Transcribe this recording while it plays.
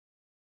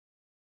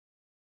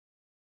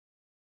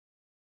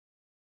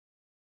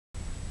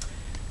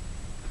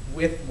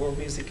with World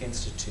Music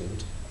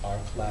Institute, our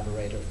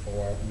collaborator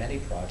for many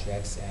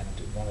projects, and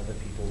one of the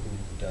people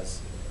who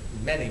does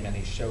many,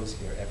 many shows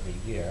here every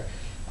year.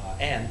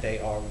 And they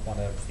are one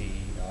of the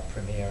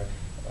premier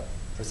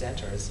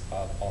presenters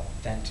of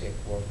authentic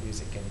world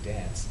music and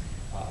dance.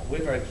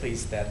 We're very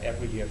pleased that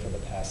every year for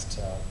the past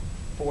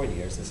 4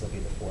 years, this will be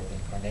the fourth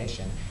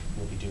incarnation,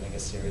 we'll be doing a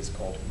series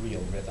called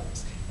Real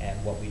Rhythms.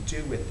 And what we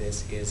do with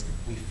this is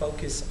we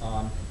focus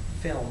on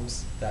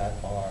films that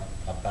are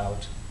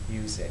about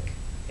music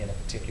in a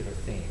particular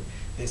theme.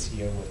 This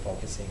year we're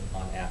focusing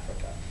on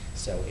Africa.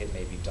 So it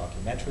may be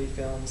documentary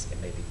films, it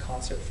may be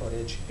concert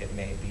footage, it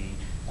may be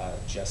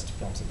just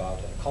films about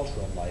a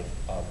cultural life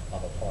of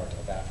a part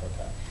of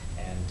Africa.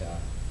 And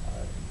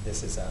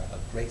this is a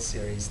great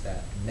series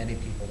that many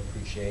people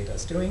appreciate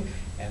us doing,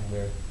 and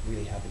we're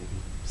really happy to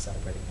be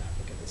celebrating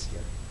Africa this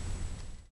year.